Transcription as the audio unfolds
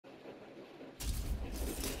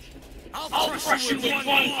I'll crush you with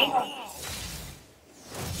one blow!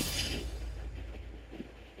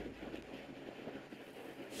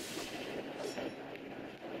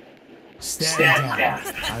 Stand down.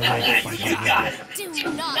 I will fight you. Do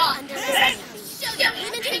not underestimate me. Show your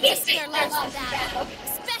women can risk their lives in battle,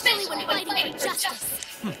 especially when fighting for justice.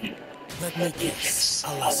 Let me guess. A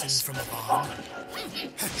lesson from above.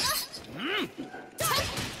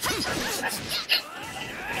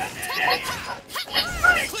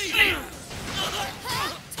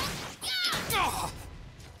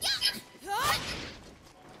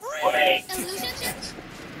 Illusion?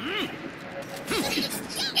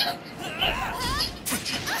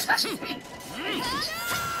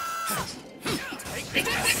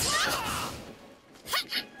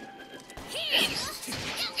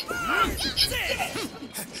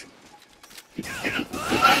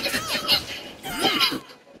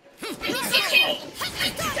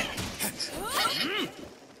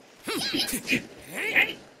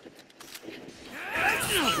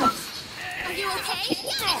 Are you okay?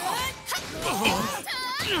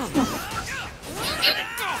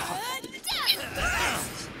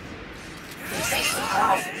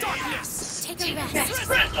 Darkness! Take a rest.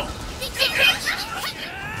 Be careful.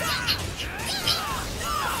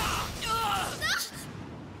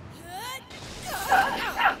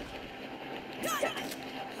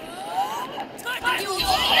 Are you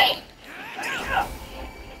okay?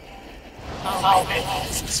 I'll make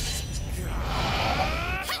it.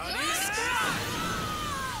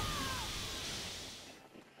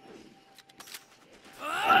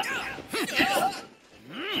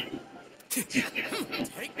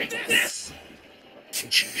 Take this!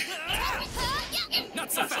 Not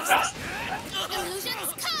so fast!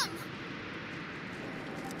 Illusions, come!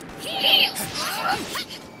 Heal!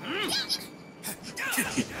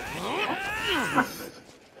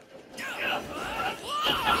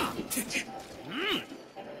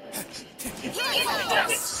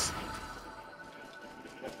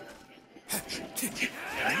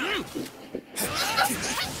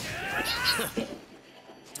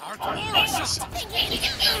 Dark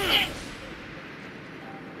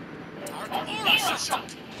Russia!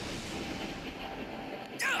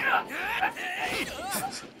 Dark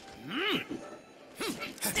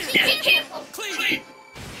Russia! Clean!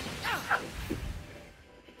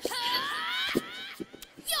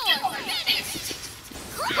 You're finished!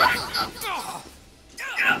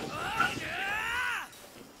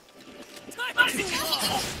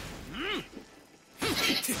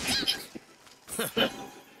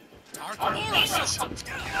 Dark Russia!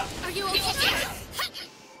 Are you okay?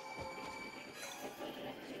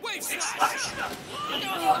 Wave slash!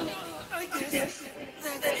 I guess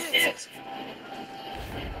that's it.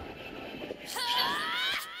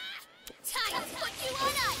 Time to put you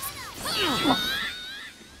on ice!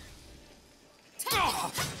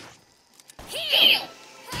 Heal!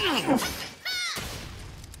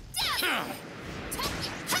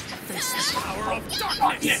 Face the power of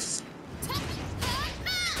darkness!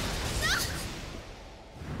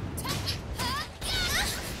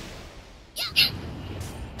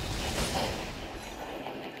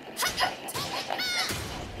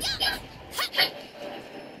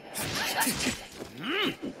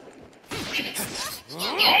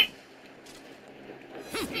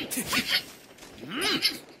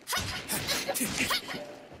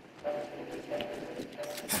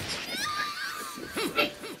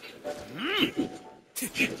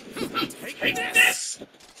 Take this!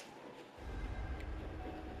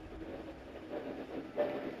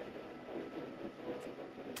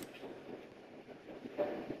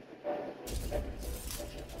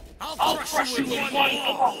 I'll crush you with one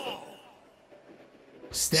blow!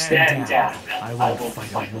 Stand down. I will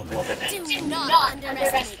fight a woman. Do not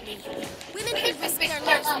underestimate me. Women can risk their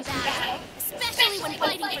lives in battle, especially when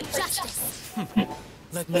fighting for justice.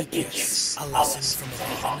 Let me guess. A lesson from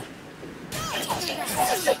above.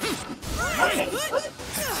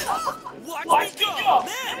 Watch me go!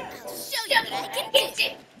 Man! I'll show you what I can do.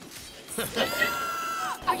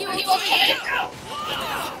 Are you okay?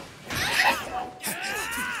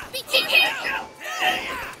 Be careful!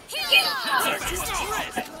 Heal!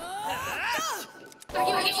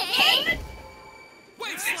 Are you okay?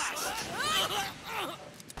 Wave slash!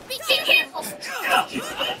 Be careful!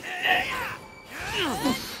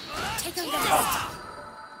 Take a rest.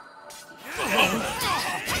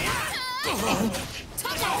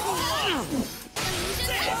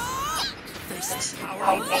 Face the power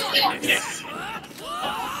of darkness!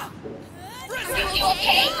 Are you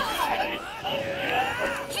okay?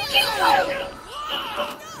 Heal!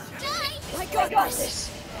 I got this!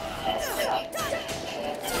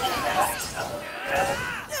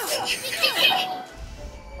 Be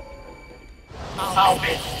My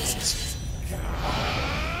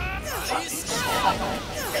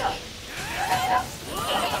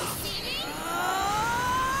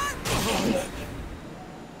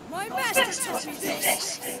master taught me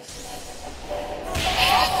this!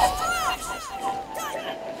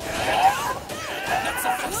 That's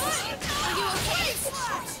effective! Are you okay,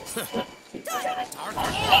 Slash? Dark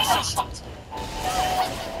Aura Shot!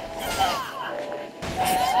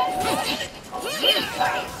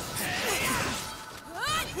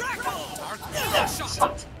 Crackle! Dark Aura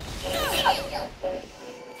Shot!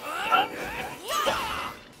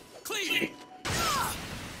 Clean!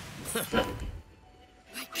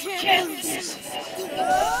 I can't lose.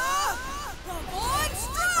 On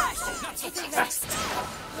Strash! Not so Take a fast! rest.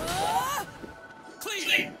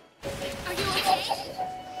 Clean! Are you okay?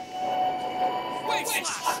 Wave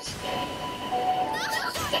Slash!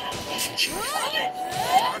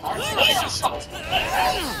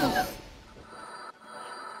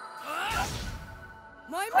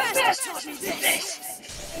 My master taught me this.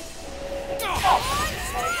 On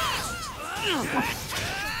Strash!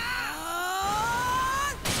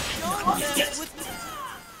 Don't mess with me.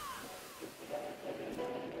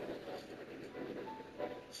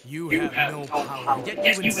 You have no power, yet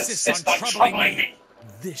you insist on troubling me!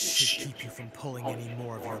 This should keep you from pulling any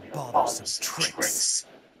more of your bothersome tricks.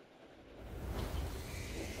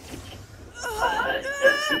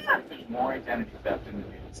 There's more identity theft in the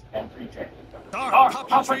news every day. Dark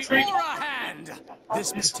puppetry or a hand!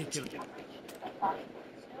 This particular...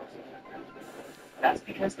 That's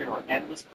because there are endless